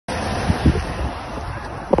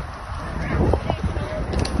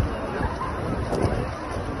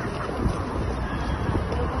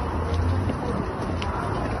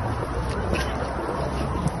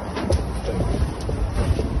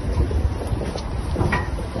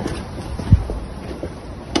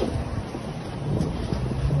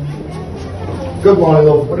Good morning,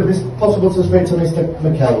 love. Would it be possible to speak to Mr.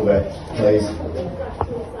 McKelvey, please?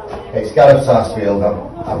 It's Gareth Sarsfield.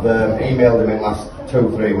 I've emailed him in the last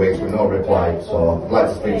 2-3 weeks with no reply, so I'd like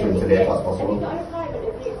to speak to him today if that's possible.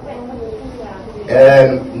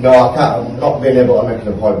 No, I can't. I've not been able to make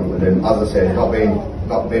an appointment with him. As I said, he's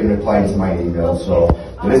not been replying to my email, so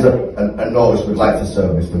there is a notice we'd like to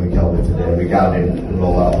serve Mr. McKelvey today regarding the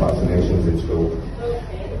rollout of vaccinations in school.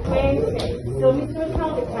 So Mr.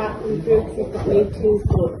 McKelvey can't come through because he's got BrandNewTube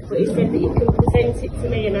book, but he said that you can present it to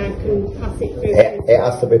me and I can pass it through. It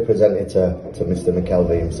has to be presented to Mr.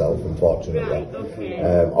 McKelvey himself, unfortunately. Right,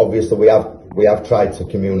 okay. Obviously, we have tried to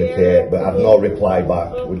communicate, but I've no reply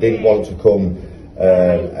back. Okay. We didn't want to come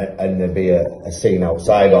and there be a scene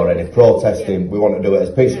outside or any protesting. We want to do it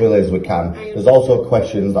as peacefully as we can. There's also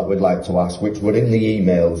questions that we'd like to ask, which were in the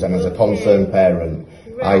emails, and as a concerned parent,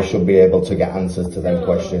 I should be able to get answers to them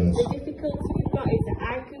questions. The difficulty we've got is that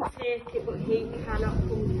I can take it, but he cannot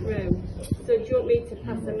come through. So do you want me to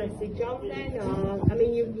pass a message on then, or I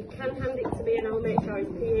mean, you can hand it to me and I'll make sure his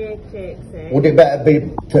PA takes it. Would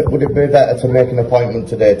it be better to make an appointment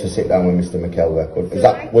today to sit down with Mr. McKelvey?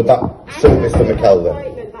 Would that suit Mr. McKelvey?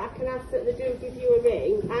 Appointment, but I can ask that they do give you a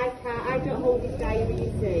ring. I don't hold his diary,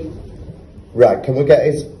 you see. Right, can we get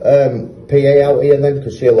his PA out here then?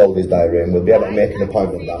 Because she'll hold his diary and we'll be able to make an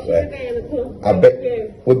appointment that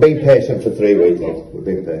way. We've been patient for 3 weeks. We've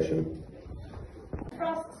been patient.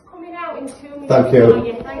 Frost's coming out in 2 minutes. Thank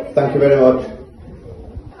you. Thank you very much.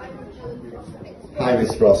 Hi,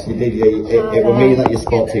 Miss Frost. It was me that you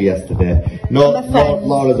spoke to yesterday. No,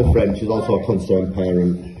 Laura's a friend. She's also a concerned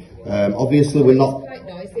parent. Obviously, we're not.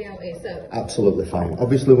 Absolutely fine.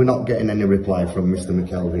 Obviously, we're not getting any reply from Mr.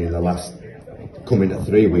 McKelvey in the last coming to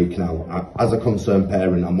 3 weeks now. As a concerned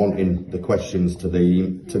parent, I'm wanting the questions to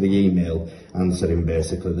the email answering.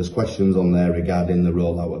 Basically, there's questions on there regarding the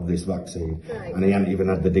rollout of this vaccine, and he hasn't even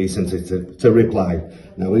had the decency to reply.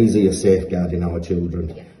 Now, he's here safeguarding our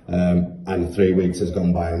children, and 3 weeks has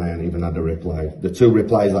gone by and I haven't even had a reply. The 2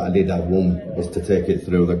 replies that I did have, one was to take it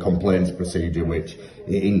through the complaints procedure, which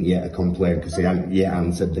it ain't yet a complaint because he hasn't yet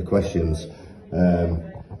answered the questions.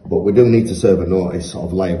 But we do need to serve a notice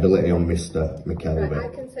of liability on Mr. McKelvey. Right,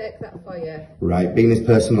 I can take that for you. Right, being his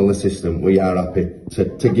personal assistant, we are happy to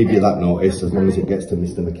give you that notice as long as it gets to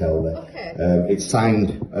Mr. McKelvey. Okay. It's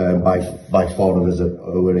signed by 4 of us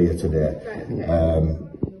who are here today. Right, okay.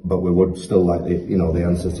 But we would still like the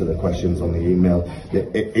answers to the questions on the email.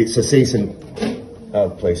 It's a cease and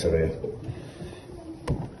place are here.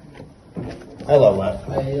 Hello, Matt.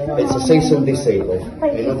 It's a cease and desist.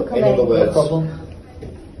 In other words. No problem.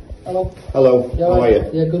 Hello. Hello. How are you?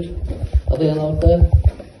 Yeah, good. Are they allowed there?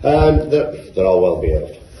 They're all well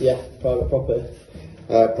behaved. Yeah, private property.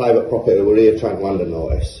 Private property. We're here trying to land a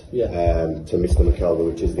notice. Yeah. To Mr.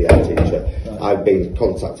 McKelvey, which is the head teacher. Right. I've been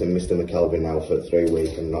contacting Mr. McKelvey now for 3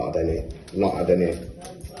 weeks and not had any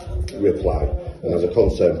reply. And as a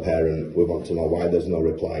concerned parent, we want to know why there's no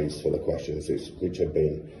replies for the questions which have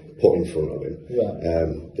been put in front of him.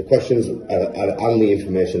 Right. The questions and the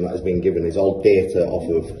information that has been given is all data off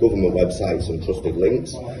of government websites and trusted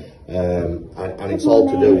links, and it's all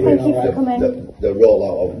to do with the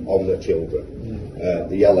rollout on the children.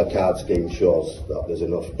 The yellow card scheme shows that there's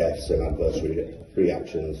enough deaths and adverse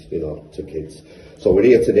reactions, to kids. So we're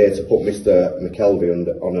here today to put Mr.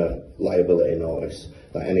 McKelvey on a liability notice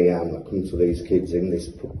that any harm that comes to these kids in this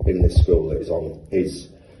school that is on his.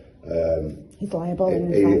 He's liable.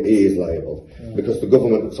 He is liable because the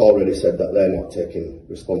government has already said that they're not taking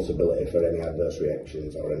responsibility for any adverse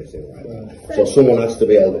reactions or anything like that. So someone has to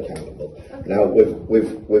be held accountable. Now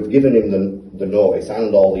we've given him the notice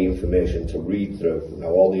and all the information to read through. Now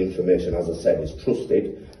all the information, as I said, is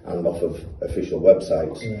trusted and off of official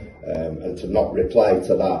websites, and to not reply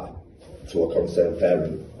to that to a concerned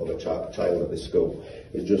parent of a child at this school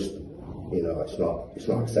is just. It's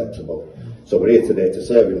not acceptable. So we're here today to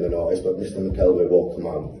serve him the notice, but Mr. McKelvey won't come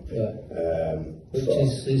out. He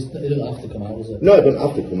doesn't have to come out, does it? No, he doesn't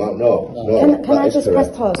have to come out. No. Can I just press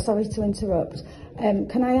pause? Sorry to interrupt.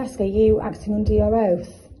 Can I ask, are you acting under your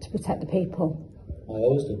oath to protect the people? I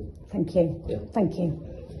always do. Thank you. Yeah. Thank you.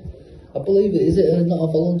 I believe it. Is it not a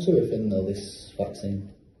voluntary thing though? This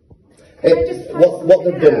vaccine. What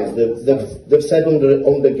they've done is they've said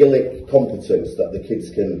under Gillick competence that the kids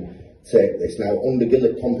can take this. Now, under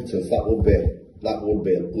Gillick competence, that would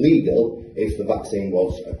be legal if the vaccine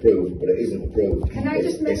was approved, but it isn't approved. Can I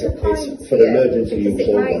just make a point it's for emergency use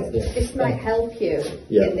only. This might help you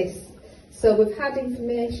in this. So we've had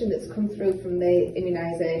information that's come through from the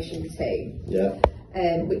immunisation team,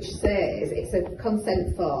 which says it's a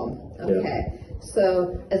consent form. Okay.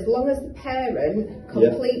 So as long as the parent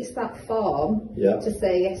completes that form to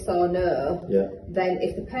say yes or no, then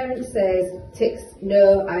if the parent says, ticks,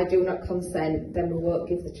 no, I do not consent, then we won't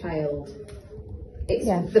give the child. It's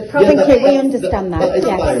the problem. Thank you, we understand that.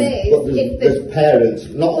 But there's parents,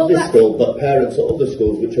 not at this school, but parents at other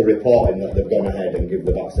schools which are reporting that they've gone ahead and give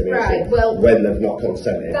the vaccination when they've not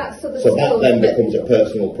consented. So that then becomes a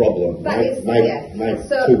personal problem. My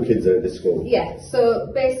two kids are at this school. Yeah, so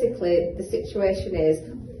basically the situation is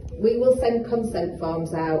we will send consent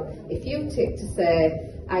forms out. If you tick to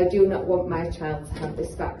say, I do not want my child to have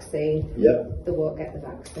this vaccine, they won't get the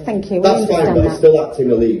vaccine. Thank you. That's fine, but it's still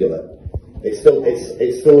acting illegally. It's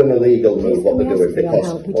still an illegal move what they're doing because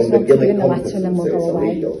under Gillick competency it's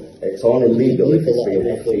illegal. It's only illegal if it's been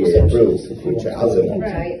FDA approved, which it hasn't.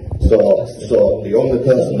 So the only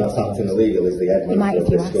person that's acting illegal is the headmaster of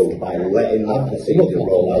the school by letting that procedure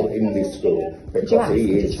roll out in this school because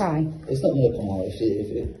he is. It's not going to come out.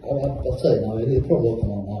 I'll tell you now, it probably won't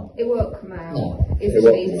come out now. It won't come out. No. If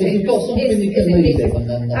you've got something you can leave it, and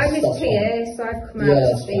then I'm his PA, so I've come out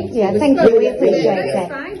to speak. Yeah, thank you, we appreciate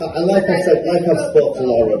it. And like I spoke to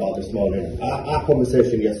Laura about this morning, our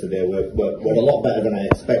conversation yesterday were a lot better than I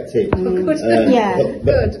expected. But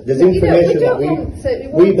there's information that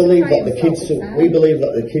we believe that the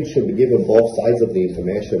kids should be given both sides of the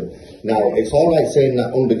information. Now it's all right saying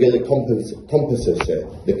that under Gillick competency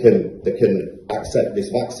they can accept this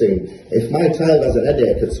vaccine. If my child has an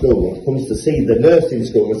headache at school and comes to see the nurse in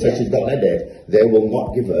school and says she's got an headache, they will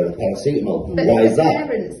not give her a paracetamol. But why is that?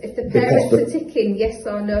 If the parents are ticking yes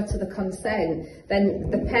or no to the consent,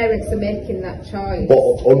 then the parents are making that choice.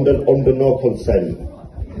 But under no consent.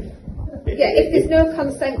 Yeah, if there's no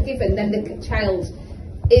consent given, then the child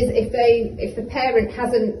is, if the parent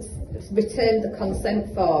hasn't returned the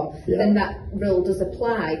consent form, then that rule does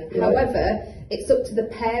apply. However, it's up to the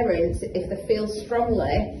parents if they feel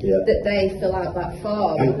strongly that they fill out that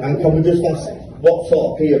form. And can we just ask, what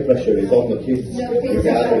sort of peer pressure is on the kids? No peer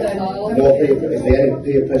pressure. No peer pressure. Is there any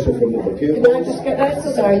peer pressure from other pupils? Can I just get that?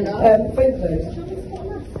 Sorry,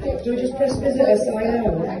 do we just press visitor so I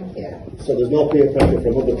know? Thank you. So there's no peer pressure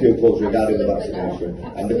from other pupils regarding the vaccination,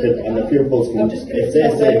 and the pupils can, if they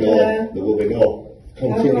say no, there will be no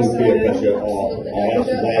continued peer pressure or ask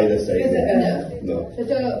why they say no. We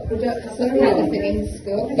don't have that kind of thing in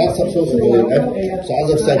school. That's absolutely brilliant. So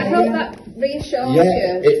as I've said, I hope that reassures you.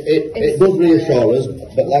 It does reassure us,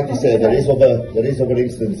 but like you say, there is other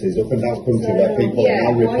instances up and down country where people are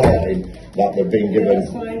now reporting that they've been given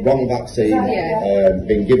wrong vaccine,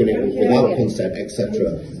 been given it without consent,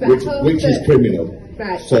 etc., which is criminal.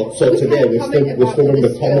 Right. So today we're still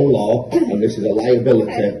under common law, and this is a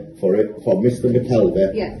liability for Mr.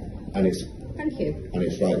 McKelvey, and it's. Thank you. And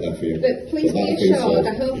it's right there for you. But please be assured,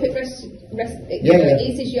 I hope it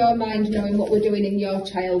eases your mind knowing what we're doing in your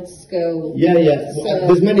child's school.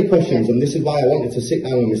 There's many questions, and this is why I wanted to sit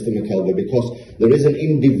down with Mr. McKelvey, because there is an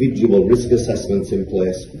individual risk assessment in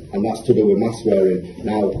place, and that's to do with mask wearing.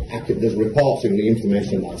 Now, there's reports in the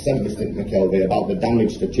information that I sent Mr. McKelvey about the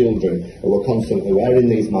damage to children who are constantly wearing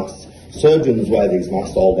these masks. Surgeons wear these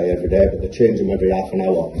masks all day, every day, but they change them every half an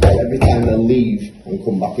hour. Every time they leave and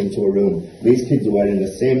come back into a room, these kids are wearing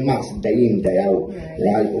the same mask day in, day out,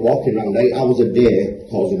 right? Walking around 8 hours a day,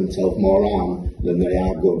 causing themselves more harm than they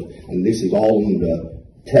are good. And this is all under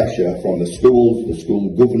pressure from the schools, the school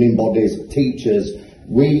governing bodies, teachers.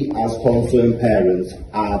 We, as concerned parents,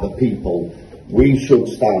 are the people. We should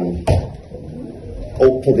stand up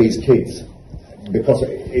for these kids, because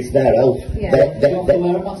it's their health.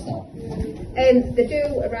 They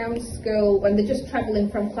do around school when they're just travelling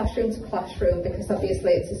from classroom to classroom, because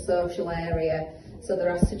obviously it's a social area, so they're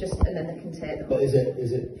asked to just, and then they can take them. But is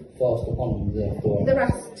it forced upon them? Therefore? They're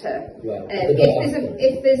asked to. Right.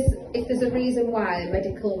 If there's a reason why, a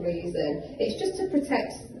medical reason, it's just to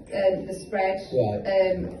protect the spread for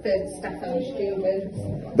staff and students.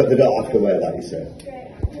 But they don't have to wear that, you say?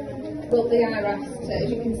 Well, they are asked to,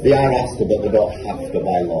 as you can see. They are asked to, but they don't have to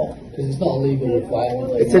by law. Because it's not a legal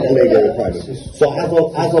requirement. It's not a legal requirement. So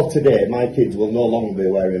as of today, my kids will no longer be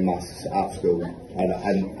wearing masks at school. And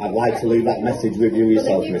I'd like to leave that message with you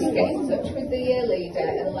yourself, Mr. Mr. Get in touch with the year leader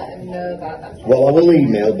and let them know that. Well, I will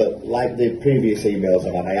email, but like the previous emails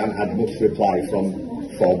I've had, I haven't had much reply from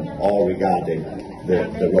or regarding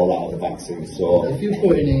the rollout of the vaccine. So if you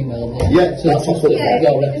put an email, that's absolutely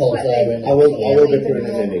your records there. I will be putting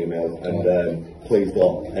in an email, and please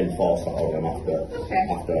don't enforce that on them after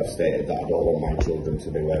I've stated that I don't want my children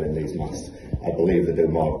to be wearing these masks. I believe they do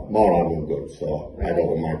more harm than good, so I don't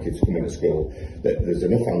want my kids coming to school. There's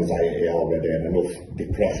enough anxiety already and enough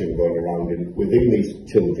depression going around within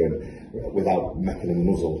these children without making them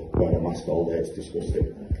muzzle wear a mask all day. It's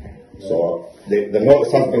disgusting. So the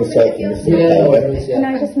notice has been served to Mr. Can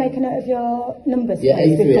I just make a note of your numbers, Yeah,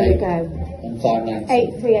 please, before we 838 go? and 592.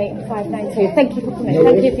 838 and 592. Thank you for coming.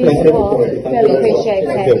 Thank you for your support. Really appreciate it.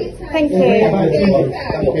 Thank you.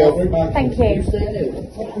 Thank you.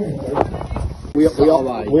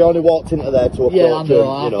 We only walked into there to approach Yeah, I know. him,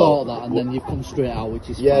 I thought that, and then you've come straight out, which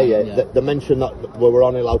is fine. Yeah. They mentioned that we were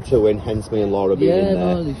only allowed two in, hence me and Laura being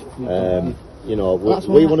in there. You know,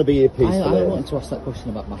 we want to be here peacefully. I wanted to ask that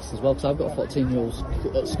question about masks as well, because I've got a 14-year-old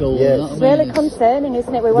at school. Yeah. And It's really concerning,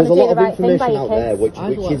 isn't it? We want to do the right thing by your kids. Which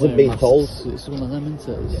isn't being told. It's one of them,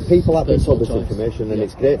 isn't it? People have been told this information, and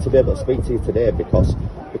it's great to be able to speak to you today because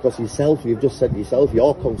yourself, you've just said yourself,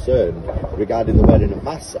 you're concerned regarding the wearing of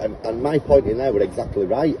masks, and my point in there were exactly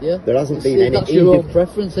right. Yeah. There hasn't been any. That's your own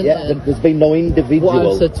preference, isn't it? There's been no individual. What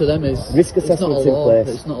I've said to them is risk assessments in place.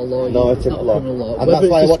 It's not a law. No, it's not a criminal law. law. And Whether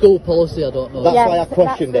that's why it's a school policy, I don't know. That's why I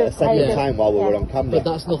questioned it a second time while we were on camera. But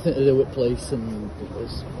that's nothing to do with police and.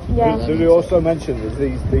 So we also mentioned that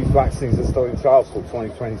these vaccines are still in trials till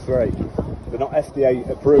 2023. They're not FDA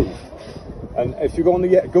approved. And if you go on the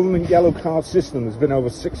government yellow card system, there's been over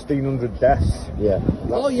 1,600 deaths. Yeah.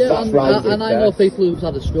 And I know people who've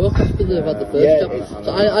had a stroke after they've had the first jab.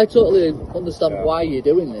 So I totally understand why you're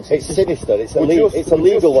doing this. It's sinister. It's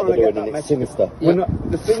illegal what they're doing, and it's sinister.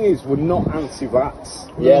 The thing is, we're not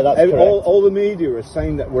anti-vax. Yeah, that's correct. All the media are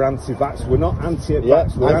saying that we're anti-vax. We're not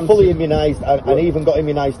anti-vax. Yeah, I'm fully immunised, and even got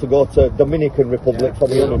immunised to go to Dominican Republic for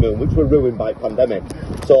the honeymoon, which were ruined by pandemic.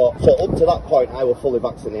 So up to that point, I was fully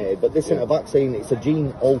vaccinated. But this isn't a vaccine; it's a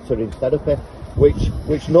gene-altering therapy,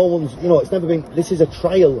 which no one's, it's never been. This is a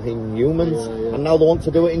trial in humans, and now they want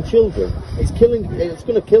to do it in children. It's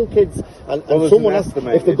going to kill kids. And someone has.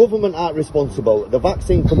 If the government aren't responsible, the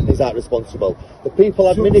vaccine companies aren't responsible, the people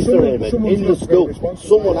administering it in the school,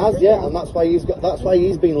 someone has, and that's why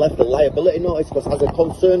he's been left a liability notice, because as a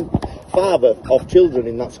concerned father of children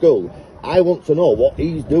in that school, I want to know what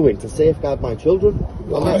he's doing to safeguard my children.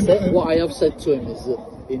 And that's it. What I have said to him is that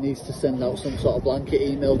he needs to send out some sort of blanket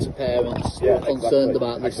email to parents who are concerned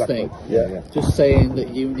about this thing. Just saying that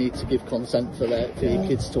you need to give consent for your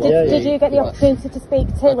kids to Did you get the opportunity to speak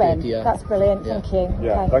to him? Did, That's brilliant, thank you.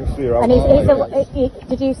 Yeah, thanks for your help. And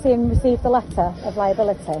did you see him receive the letter of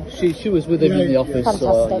liability? She was with him in the office.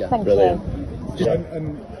 Fantastic, thank you.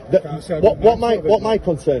 What my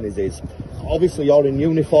concern is obviously you're in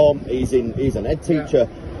uniform, he's an head teacher.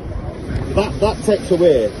 That takes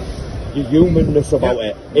away your humanness about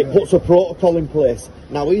it. It puts a protocol in place.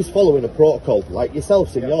 Now he's following a protocol, like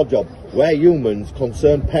yourselves in your job. We're humans,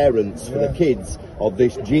 concerned parents for the kids of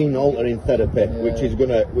this gene-altering therapy, which is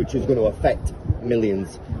gonna affect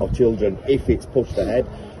millions of children if it's pushed ahead.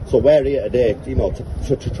 So we're here today,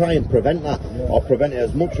 to try and prevent that, or prevent it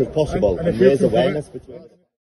as much as possible, and raise awareness between.